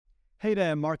Hey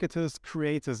there, marketers,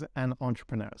 creators, and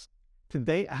entrepreneurs.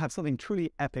 Today, I have something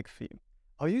truly epic for you.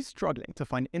 Are you struggling to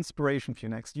find inspiration for your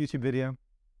next YouTube video?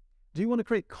 Do you want to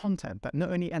create content that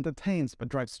not only entertains but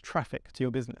drives traffic to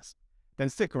your business? Then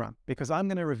stick around because I'm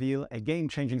going to reveal a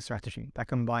game-changing strategy that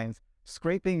combines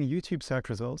scraping YouTube search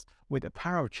results with the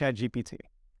power of ChatGPT.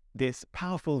 This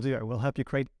powerful duo will help you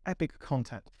create epic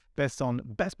content based on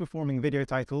best-performing video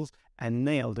titles and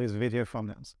nail those video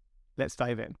thumbnails. Let's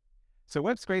dive in. So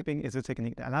web scraping is a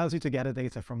technique that allows you to gather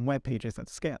data from web pages at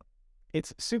scale.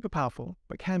 It's super powerful,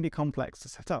 but can be complex to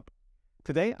set up.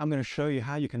 Today, I'm going to show you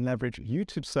how you can leverage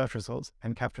YouTube search results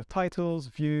and capture titles,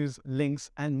 views, links,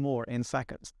 and more in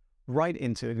seconds, right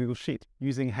into a Google Sheet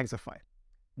using Hexify.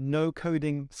 No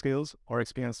coding skills or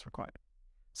experience required.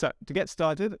 So to get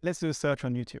started, let's do a search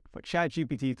on YouTube for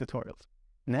ChatGPT tutorials.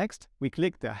 Next, we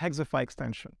click the Hexify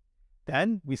extension.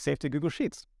 Then we save to Google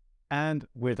Sheets, and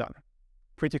we're done.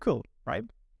 Pretty cool, right?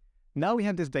 Now we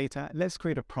have this data, let's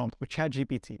create a prompt with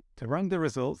ChatGPT to run the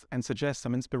results and suggest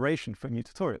some inspiration for new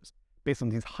tutorials based on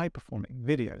these high-performing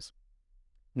videos.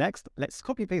 Next, let's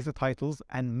copy-paste the titles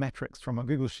and metrics from our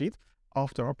Google Sheet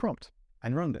after our prompt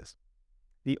and run this.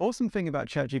 The awesome thing about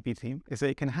ChatGPT is that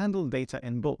it can handle data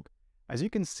in bulk. As you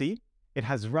can see, it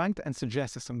has ranked and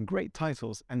suggested some great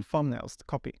titles and thumbnails to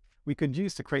copy we could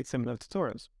use to create similar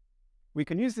tutorials. We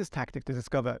can use this tactic to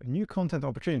discover new content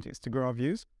opportunities to grow our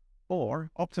views or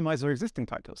optimize our existing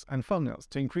titles and thumbnails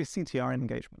to increase CTR and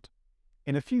engagement.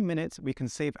 In a few minutes, we can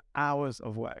save hours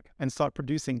of work and start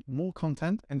producing more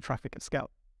content and traffic at scale.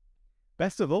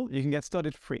 Best of all, you can get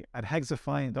started free at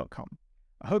hexify.com.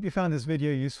 I hope you found this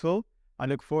video useful. I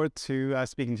look forward to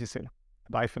speaking to you soon.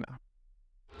 Bye for now.